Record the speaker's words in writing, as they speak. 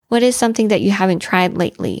What is something that you haven't tried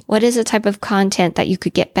lately? What is the type of content that you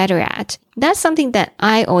could get better at? That's something that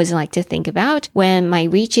I always like to think about when my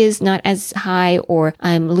reach is not as high or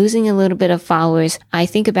I'm losing a little bit of followers. I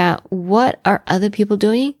think about what are other people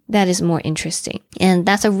doing that is more interesting. And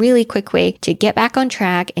that's a really quick way to get back on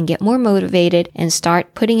track and get more motivated and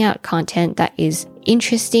start putting out content that is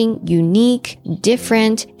interesting, unique,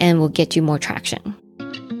 different, and will get you more traction.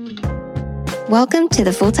 Welcome to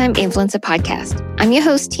the Full-Time Influencer Podcast. I'm your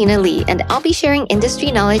host, Tina Lee, and I'll be sharing industry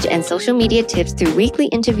knowledge and social media tips through weekly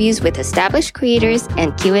interviews with established creators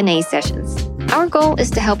and Q&A sessions. Our goal is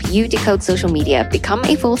to help you decode social media, become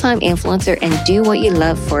a full-time influencer, and do what you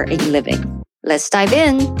love for a living. Let's dive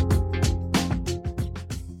in.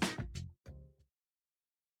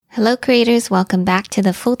 Hello creators, welcome back to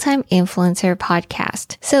the Full-Time Influencer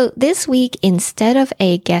Podcast. So this week, instead of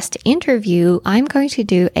a guest interview, I'm going to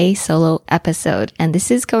do a solo episode. And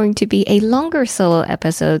this is going to be a longer solo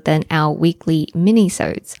episode than our weekly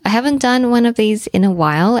minisodes. I haven't done one of these in a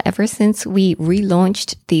while, ever since we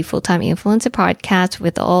relaunched the Full-Time Influencer Podcast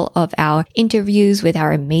with all of our interviews with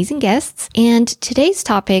our amazing guests. And today's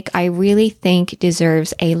topic, I really think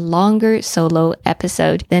deserves a longer solo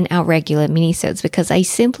episode than our regular minisodes because I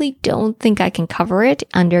simply don't think I can cover it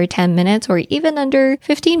under 10 minutes or even under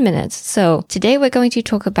 15 minutes. So today we're going to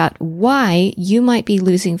talk about why you might be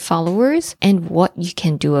losing followers and what you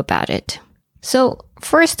can do about it. So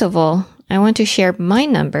first of all, I want to share my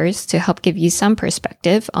numbers to help give you some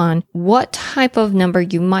perspective on what type of number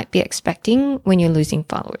you might be expecting when you're losing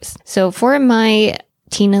followers. So for my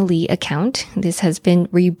Tina Lee account, this has been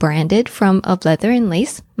rebranded from Of Leather and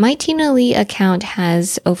Lace. My Tina Lee account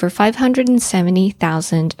has over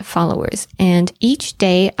 570,000 followers, and each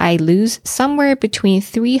day I lose somewhere between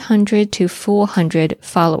 300 to 400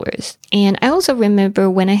 followers. And I also remember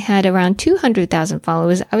when I had around 200,000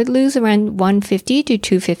 followers, I would lose around 150 to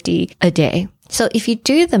 250 a day. So if you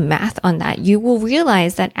do the math on that, you will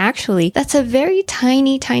realize that actually that's a very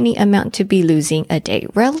tiny amount to be losing a day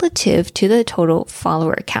relative to the total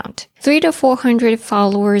follower count. 300 to 400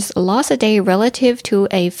 followers lost a day relative to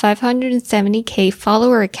a 570k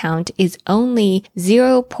follower account is only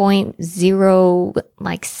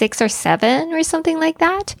 0.06 or 7 or something like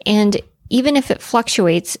that. And even if it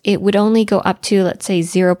fluctuates, it would only go up to, let's say,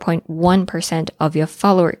 0.1% of your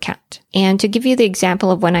follower count. And to give you the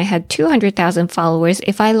example of when I had 200,000 followers,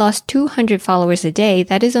 if I lost 200 followers a day,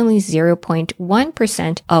 that is only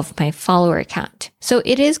 0.1% of my follower count. So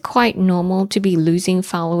it is quite normal to be losing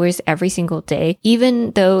followers every single day,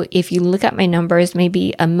 even though if you look at my numbers,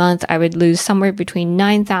 maybe a month I would lose somewhere between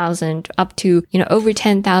 9,000 up to, over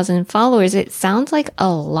 10,000 followers. It sounds like a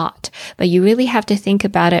lot, but you really have to think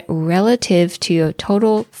about it relative to your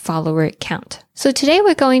total follower count. So today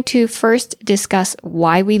we're going to first discuss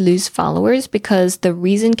why we lose followers because the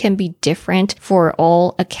reason can be different for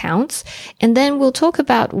all accounts. And then we'll talk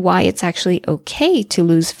about why it's actually okay to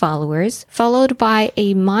lose followers, followed by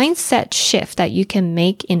a mindset shift that you can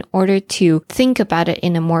make in order to think about it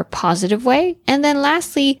in a more positive way. And then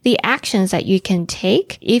lastly, the actions that you can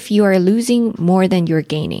take if you are losing more than you're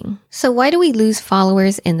gaining. So why do we lose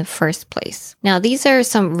followers in the first place? Now, these are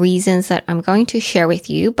some reasons that I'm going to share with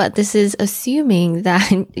you, but this is assuming that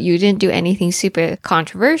you didn't do anything super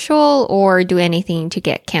controversial or do anything to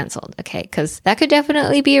get canceled, okay? Because that could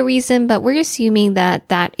definitely be a reason, but we're assuming that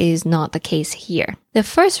that is not the case here. The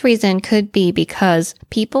first reason could be because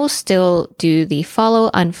people still do the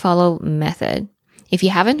follow-unfollow method. If you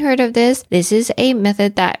haven't heard of this, this is a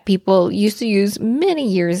method that people used to use many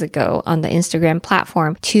years ago on the Instagram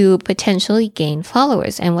platform to potentially gain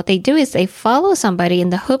followers. And what they do is they follow somebody in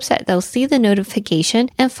the hopes that they'll see the notification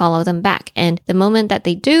and follow them back. And the moment that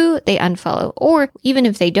they do, they unfollow. Or even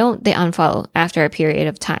if they don't, they unfollow after a period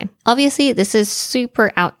of time. Obviously, this is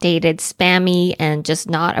super outdated, spammy, and just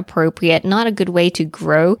not appropriate, not a good way to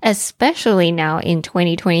grow, especially now in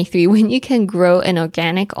 2023 when you can grow an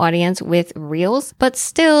organic audience with Reels. But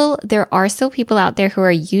still, there are still people out there who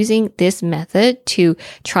are using this method to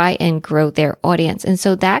try and grow their audience. And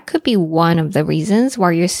so that could be one of the reasons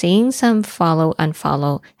why you're seeing some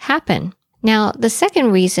follow-unfollow happen. Now, the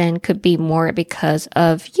second reason could be more because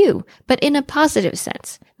of you, but in a positive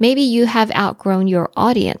sense. Maybe you have outgrown your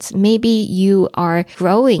audience. Maybe you are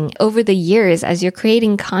growing over the years as you're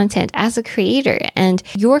creating content as a creator, and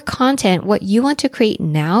your content, what you want to create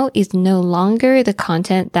now, is no longer the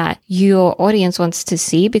content that your audience wants to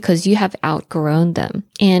see because you have outgrown them.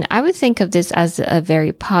 And I would think of this as a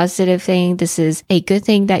very positive thing. This is a good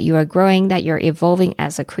thing that you are growing, that you're evolving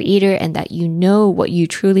as a creator, and that you know what you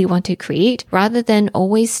truly want to create rather than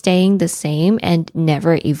always staying the same and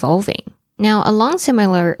never evolving. Now, along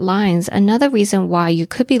similar lines, another reason why you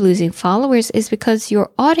could be losing followers is because your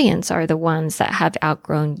audience are the ones that have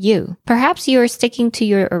outgrown you. Perhaps you're sticking to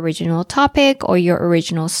your original topic or your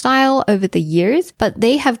original style over the years, but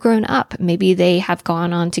they have grown up. Maybe they have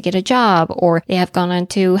gone on to get a job, or they have gone on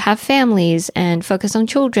to have families and focus on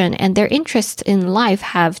children, and their interests in life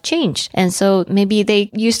have changed. And so maybe they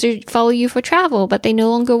used to follow you for travel, but they no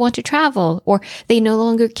longer want to travel, or they no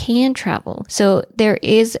longer can travel. So there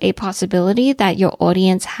is a possibility that your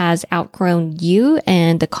audience has outgrown you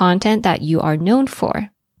and the content that you are known for.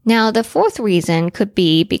 Now, the fourth reason could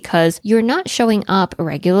be because you're not showing up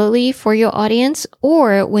regularly for your audience,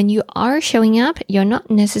 or when you are showing up, you're not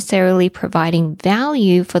necessarily providing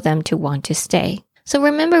value for them to want to stay. So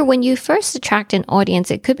remember, when you first attract an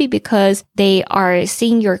audience, it could be because they are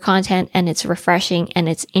seeing your content and it's refreshing and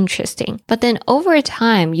it's interesting. But then over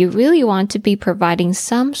time, you really want to be providing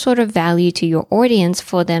some sort of value to your audience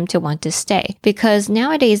for them to want to stay. Because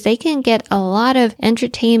nowadays, they can get a lot of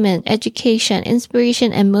entertainment, education,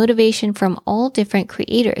 inspiration, and motivation from all different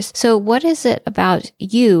creators. So what is it about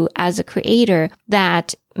you as a creator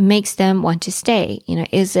that makes them want to stay?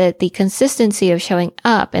 Is it the consistency of showing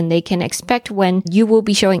up and they can expect when you will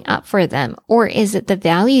be showing up for them? Or is it the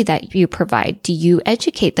value that you provide? Do you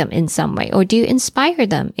educate them in some way? Or do you inspire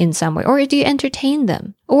them in some way? Or do you entertain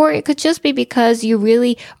them? Or it could just be because you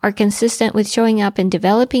really are consistent with showing up and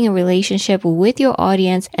developing a relationship with your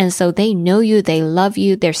audience. And so they know you, they love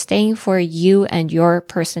you, they're staying for you and your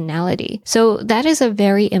personality. So that is a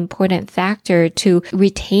very important factor to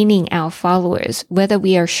retaining our followers, whether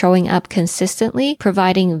we are showing up consistently,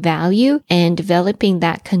 providing value, and developing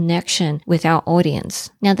that connection with our audience.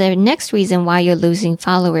 Now, the next reason why you're losing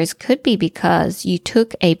followers could be because you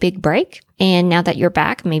took a big break. And now that you're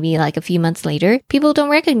back, maybe like a few months later, people don't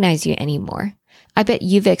recognize you anymore. I bet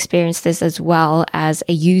you've experienced this as well as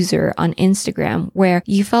a user on Instagram, where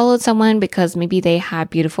you followed someone because maybe they had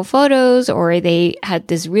beautiful photos or they had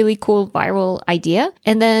this really cool viral idea,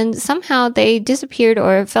 and then somehow they disappeared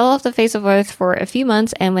or fell off the face of earth for a few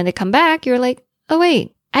months. And when they come back, you're like, oh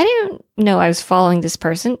wait, I didn't know I was following this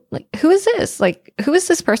person. Like, who is this? Who is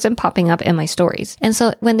this person popping up in my stories? And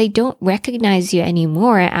so when they don't recognize you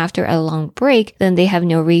anymore after a long break, then they have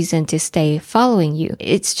no reason to stay following you.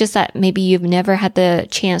 It's just that maybe you've never had the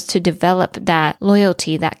chance to develop that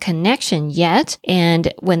loyalty, that connection yet.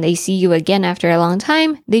 And when they see you again after a long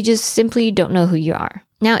time, they just simply don't know who you are.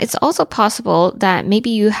 Now, it's also possible that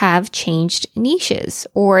maybe you have changed niches,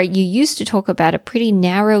 or you used to talk about a pretty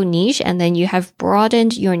narrow niche and then you have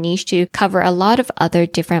broadened your niche to cover a lot of other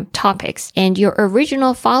different topics. And your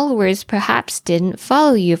original followers perhaps didn't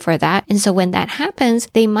follow you for that. And so when that happens,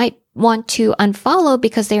 they might want to unfollow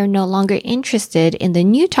because they are no longer interested in the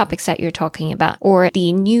new topics that you're talking about or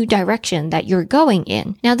the new direction that you're going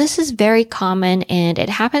in. Now, this is very common and it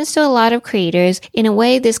happens to a lot of creators. In a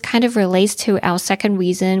way, this kind of relates to our second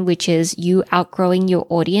reason, which is you outgrowing your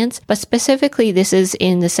audience. But specifically, this is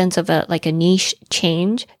in the sense of a niche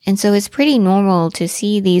change. And so it's pretty normal to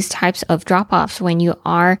see these types of drop-offs when you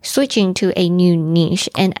are switching to a new niche.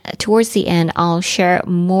 And towards the end, I'll share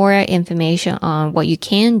more information on what you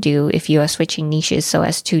can do if you are switching niches so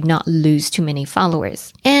as to not lose too many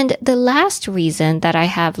followers. And the last reason that I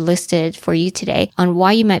have listed for you today on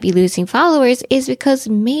why you might be losing followers is because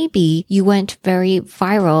maybe you went very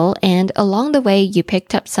viral and along the way you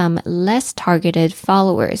picked up some less targeted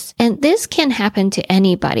followers. And this can happen to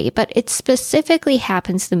anybody, but it specifically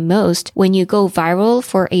happens the most when you go viral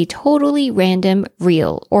for a totally random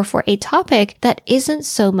reel or for a topic that isn't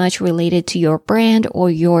so much related to your brand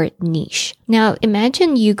or your niche. Now,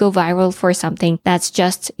 imagine you go viral for something that's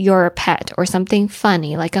just your pet or something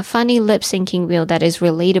funny, like a funny lip syncing reel that is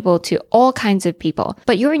relatable to all kinds of people.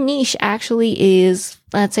 But your niche actually is,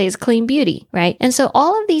 let's say, it's clean beauty, right? And so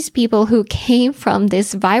all of these people who came from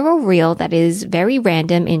this viral reel that is very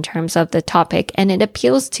random in terms of the topic, and it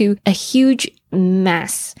appeals to a huge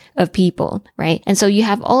mass of people, right? And so you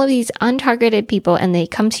have all of these untargeted people and they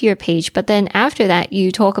come to your page, but then after that, you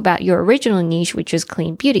talk about your original niche, which is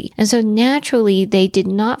clean beauty. And so naturally, they did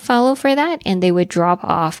not follow for that and they would drop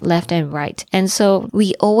off left and right. And so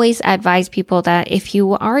we always advise people that if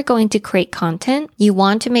you are going to create content, you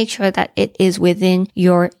want to make sure that it is within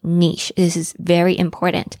your niche. This is very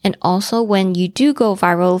important. And also when you do go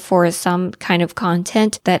viral for some kind of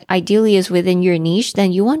content that ideally is within your niche,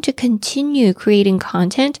 then you want to continue creating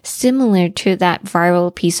content similar to that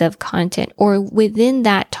viral piece of content or within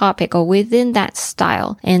that topic or within that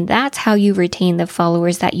style. And that's how you retain the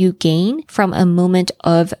followers that you gain from a moment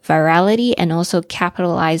of virality and also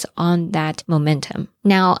capitalize on that momentum.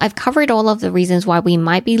 Now, I've covered all of the reasons why we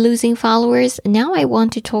might be losing followers. Now I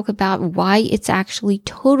want to talk about why it's actually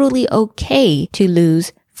totally okay to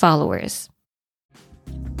lose followers.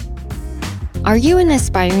 Are you an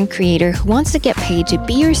aspiring creator who wants to get paid to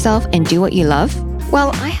be yourself and do what you love?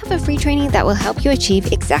 Well, I have a free training that will help you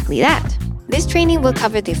achieve exactly that. This training will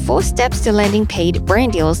cover the 4 steps to landing paid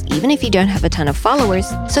brand deals even if you don't have a ton of followers,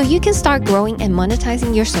 so you can start growing and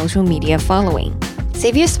monetizing your social media following.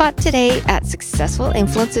 Save your spot today at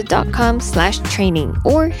successfulinfluencer.com/training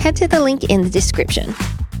or head to the link in the description.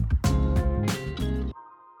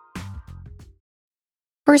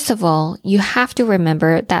 First of all, you have to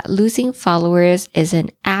remember that losing followers is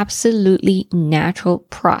an absolutely natural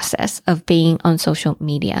process of being on social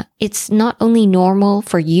media. It's not only normal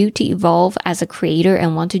for you to evolve as a creator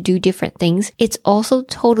and want to do different things, it's also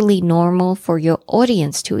totally normal for your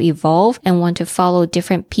audience to evolve and want to follow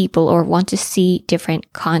different people or want to see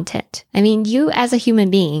different content. I mean, you as a human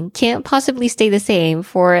being can't possibly stay the same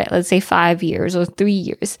for, let's say, 5 years or 3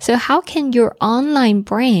 years. So how can your online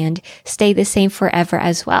brand stay the same forever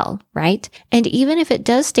as well, right? And even if it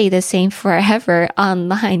does stay the same forever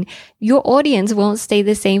online, your audience won't stay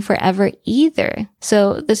the same forever either.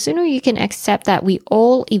 So the sooner you can accept that we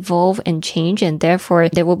all evolve and change and therefore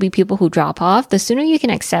there will be people who drop off, the sooner you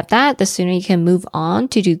can accept that, the sooner you can move on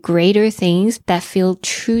to do greater things that feel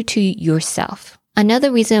true to yourself.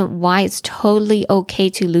 Another reason why it's totally okay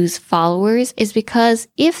to lose followers is because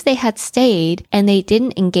if they had stayed and they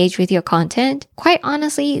didn't engage with your content, quite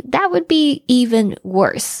honestly, that would be even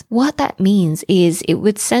worse. What that means is it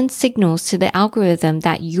would send signals to the algorithm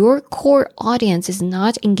that your core audience is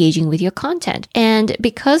not engaging with your content. And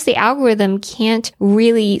because the algorithm can't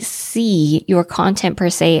really see your content per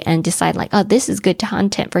se and decide like, oh, this is good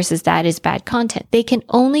content versus that is bad content, they can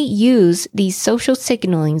only use these social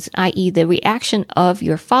signalings, i.e. the reaction of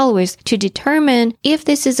your followers to determine if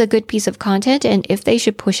this is a good piece of content and if they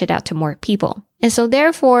should push it out to more people. And so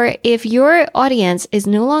therefore, if your audience is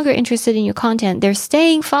no longer interested in your content, they're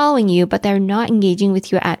staying following you, but they're not engaging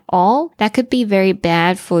with you at all, that could be very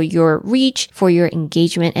bad for your reach, for your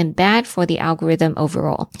engagement, and bad for the algorithm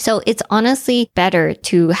overall. So it's honestly better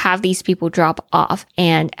to have these people drop off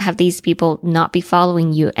and have these people not be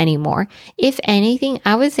following you anymore. If anything,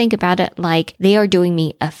 I would think about it like they are doing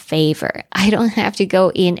me a favor. I don't have to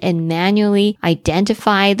go in and manually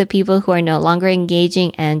identify the people who are no longer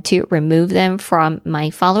engaging and to remove them from my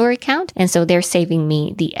follower account. And so they're saving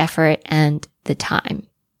me the effort and the time.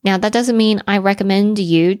 Now, that doesn't mean I recommend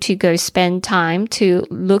you to go spend time to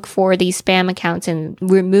look for these spam accounts and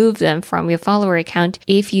remove them from your follower account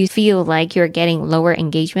if you feel like you're getting lower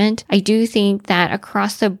engagement. I do think that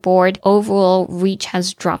across the board, overall reach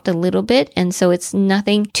has dropped a little bit. And so it's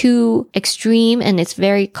nothing too extreme and it's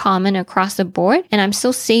very common across the board. And I'm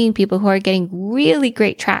still seeing people who are getting really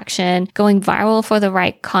great traction, going viral for the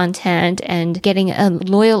right content and getting a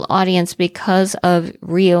loyal audience because of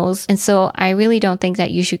Reels. And so I really don't think that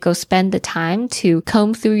you should go spend the time to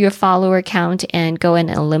comb through your follower count and go and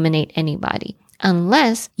eliminate anybody.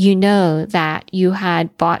 Unless you know that you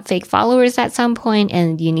had bought fake followers at some point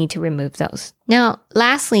and you need to remove those. Now,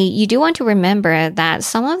 lastly, you do want to remember that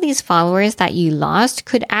some of these followers that you lost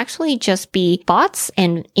could actually just be bots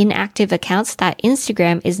and inactive accounts that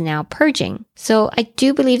Instagram is now purging. So I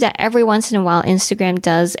do believe that every once in a while, Instagram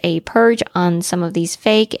does a purge on some of these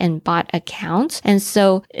fake and bot accounts. And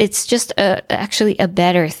so it's just actually a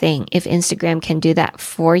better thing if Instagram can do that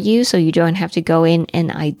for you so you don't have to go in and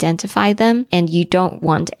identify them and you don't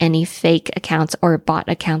want any fake accounts or bot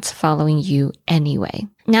accounts following you anyway.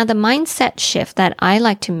 Now, the mindset shift that I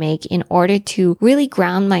like to make in order to really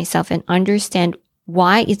ground myself and understand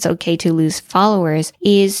why it's okay to lose followers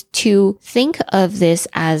is to think of this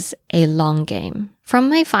as a long game. From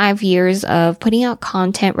my 5 years of putting out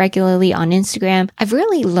content regularly on Instagram, I've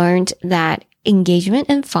really learned that engagement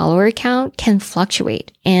and follower count can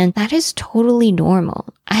fluctuate, and that is totally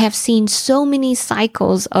normal. I have seen so many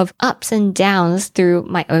cycles of ups and downs through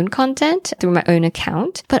my own content, through my own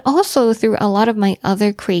account, but also through a lot of my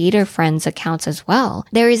other creator friends' accounts as well.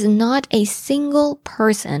 There is not a single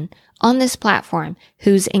person on this platform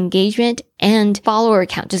whose engagement and follower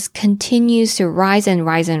count just continues to rise and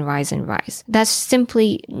rise and rise and rise. That's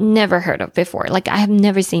simply never heard of before. Like, I have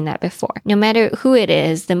never seen that before. No matter who it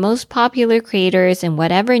is, the most popular creators in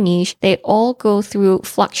whatever niche, they all go through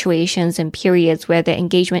fluctuations and periods where the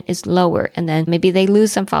engagement is lower, and then maybe they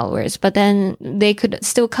lose some followers, but then they could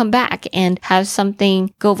still come back and have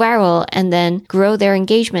something go viral and then grow their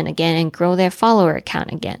engagement again and grow their follower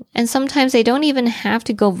account again. And sometimes they don't even have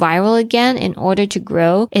to go viral again in order to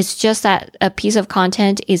grow. It's just that a piece of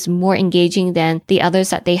content is more engaging than the others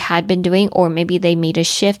that they had been doing, or maybe they made a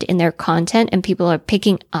shift in their content and people are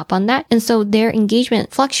picking up on that. And so their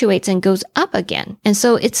engagement fluctuates and goes up again. And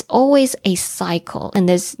so it's always a cycle, and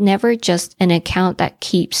there's never just an account that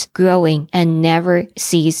keeps growing and never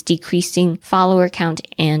sees decreasing follower count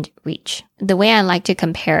and reach. The way I like to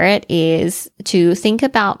compare it is to think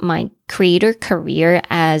about my creator career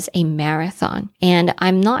as a marathon. And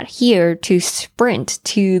I'm not here to sprint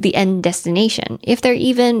to the end destination, if there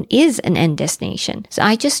even is an end destination. So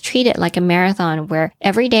I just treat it like a marathon where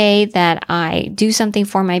every day that I do something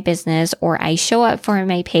for my business or I show up for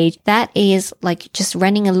my page, that is like just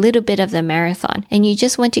running a little bit of the marathon. And you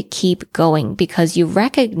just want to keep going because you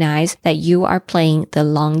recognize that you are playing the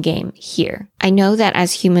long game here. I know that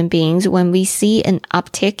as human beings, when we see an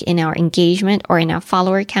uptick in our engagement or in our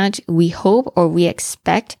follower count, we hope or we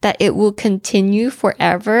expect that it will continue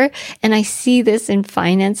forever. And I see this in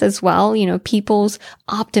finance as well. You know, people's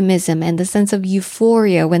optimism and the sense of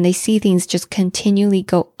euphoria when they see things just continually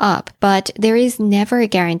go up. But there is never a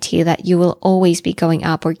guarantee that you will always be going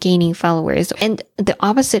up or gaining followers. And the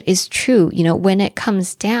opposite is true. You know, when it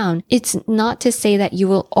comes down, it's not to say that you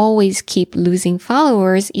will always keep losing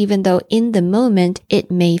followers, even though in the moment it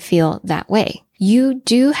may feel that way. You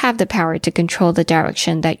do have the power to control the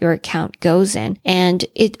direction that your account goes in, and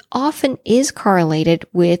it often is correlated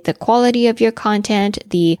with the quality of your content,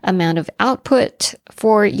 the amount of output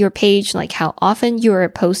for your page, like how often you are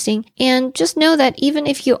posting. And just know that even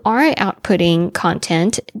if you are outputting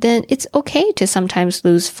content, then it's okay to sometimes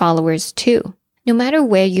lose followers too. No matter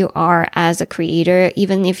where you are as a creator,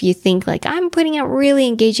 even if you think like, I'm putting out really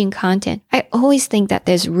engaging content, I always think that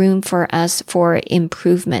there's room for us for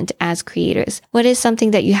improvement as creators. What is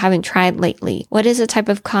something that you haven't tried lately? What is a type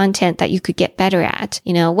of content that you could get better at?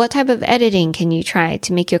 You know, what type of editing can you try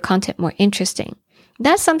to make your content more interesting?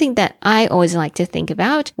 That's something that I always like to think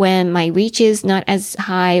about when my reach is not as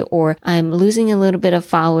high or I'm losing a little bit of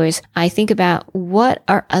followers. I think about what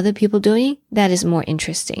are other people doing that is more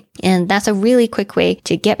interesting. And that's a really quick way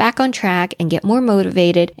to get back on track and get more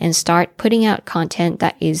motivated and start putting out content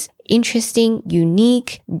that is interesting,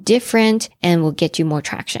 unique, different, and will get you more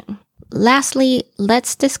traction. Lastly,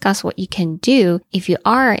 let's discuss what you can do if you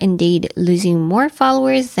are indeed losing more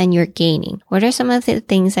followers than you're gaining. What are some of the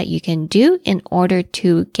things that you can do in order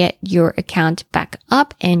to get your account back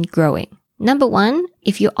up and growing? Number one,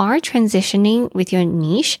 if you are transitioning with your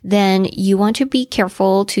niche, then you want to be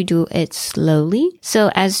careful to do it slowly so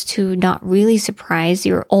as to not really surprise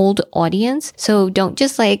your old audience. So don't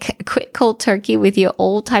just like quit cold turkey with your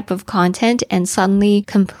old type of content and suddenly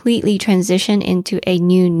completely transition into a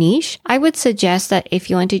new niche. I would suggest that if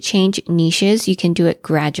you want to change niches, you can do it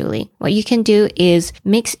gradually. What you can do is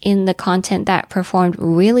mix in the content that performed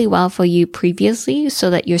really well for you previously so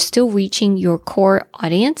that you're still reaching your core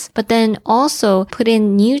audience, but then also put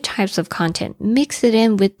in new types of content, mix it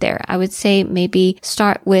in with there. I would say maybe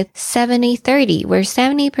start with 70-30, where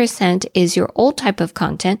 70% is your old type of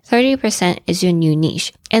content, 30% is your new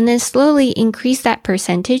niche. And then slowly increase that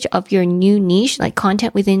percentage of your new niche, like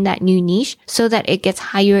content within that new niche, so that it gets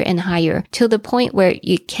higher and higher till the point where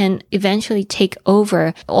you can eventually take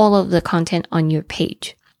over all of the content on your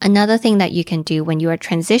page. Another thing that you can do when you are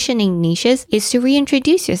transitioning niches is to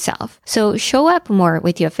reintroduce yourself. So show up more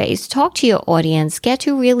with your face, talk to your audience, get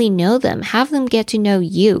to really know them, have them get to know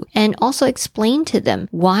you, and also explain to them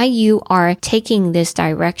why you are taking this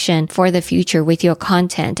direction for the future with your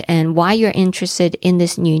content and why you're interested in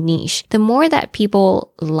this new niche. The more that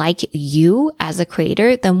people like you as a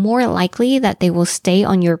creator, the more likely that they will stay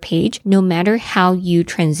on your page no matter how you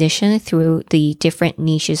transition through the different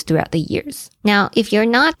niches throughout the years. Now, if you're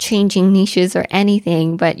not changing niches or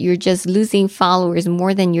anything, but you're just losing followers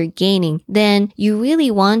more than you're gaining, then you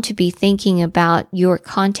really want to be thinking about your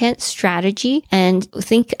content strategy and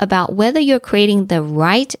think about whether you're creating the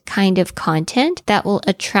right kind of content that will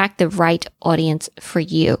attract the right audience for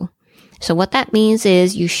you. So what that means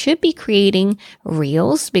is you should be creating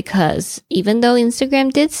reels, because even though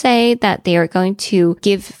Instagram did say that they are going to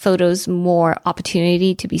give photos more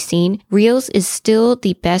opportunity to be seen, reels is still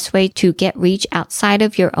the best way to get reach outside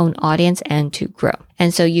of your own audience and to grow.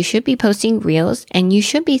 And so you should be posting reels and you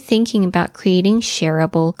should be thinking about creating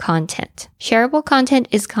shareable content. Shareable content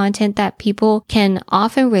is content that people can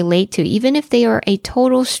often relate to, even if they are a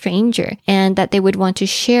total stranger, and that they would want to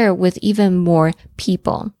share with even more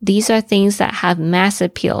people. These are things that have mass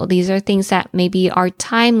appeal. These are things that maybe are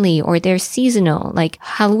timely or they're seasonal, like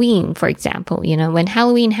Halloween, for example. You know, when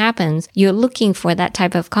Halloween happens, you're looking for that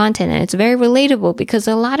type of content, and it's very relatable because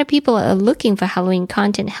a lot of people are looking for Halloween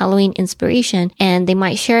content, Halloween inspiration, and they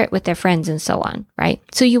might share it with their friends and so on, right?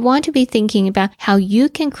 So you want to be thinking about how you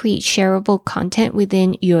can create shareable content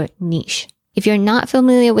within your niche. If you're not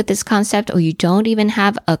familiar with this concept or you don't even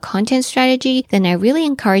have a content strategy, then I really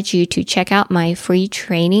encourage you to check out my free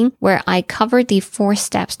training where I cover the 4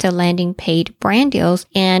 steps to landing paid brand deals.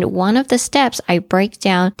 And one of the steps, I break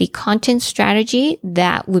down the content strategy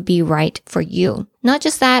that would be right for you. Not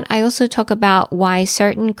just that, I also talk about why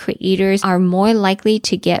certain creators are more likely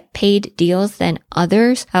to get paid deals than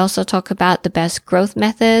others. I also talk about the best growth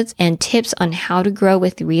methods and tips on how to grow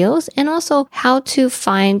with Reels, and also how to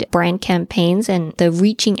find brand campaigns and the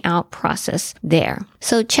reaching out process there.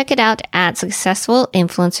 So check it out at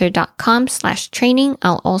successfulinfluencer.com/training.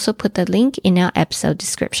 I'll also put the link in our episode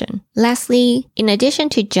description. Lastly, in addition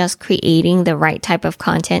to just creating the right type of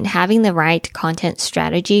content, having the right content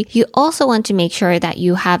strategy, you also want to make sure that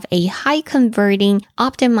you have a high converting,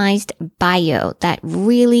 optimized bio that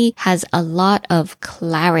really has a lot of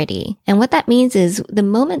clarity. And what that means is the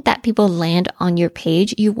moment that people land on your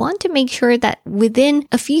page, you want to make sure that within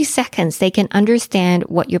a few seconds, they can understand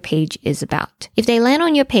what your page is about. If they land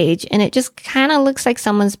on your page and it just kind of looks like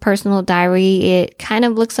someone's personal diary, it kind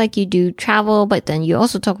of looks like you do travel, but then you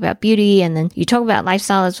also talk about beauty, and then you talk about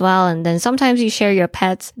lifestyle as well, and then sometimes you share your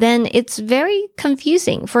pets, then it's very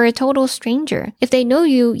confusing for a total stranger. If they know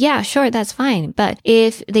you, yeah, sure, that's fine. But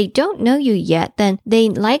if they don't know you yet, then they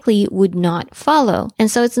likely would not follow. And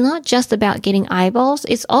so it's not just about getting eyeballs.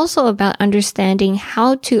 It's also about understanding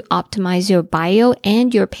how to optimize your bio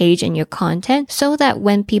and your page and your content so that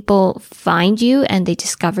when people find you and they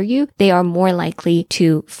discover you, they are more likely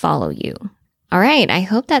to follow you. All right, I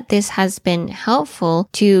hope that this has been helpful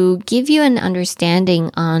to give you an understanding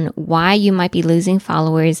on why you might be losing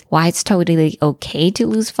followers, why it's totally okay to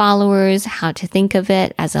lose followers, how to think of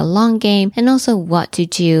it as a long game, and also what to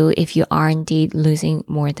do if you are indeed losing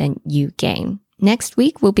more than you gain. Next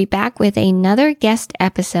week, we'll be back with another guest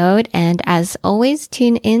episode, and as always,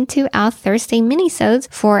 tune into our Thursday minisodes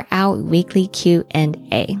for our weekly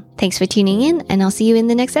Q&A. Thanks for tuning in, and I'll see you in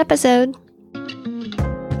the next episode.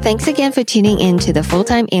 Thanks again for tuning in to the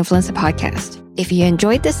Full-Time Influencer Podcast. If you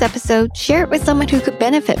enjoyed this episode, share it with someone who could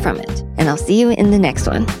benefit from it, and I'll see you in the next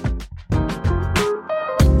one.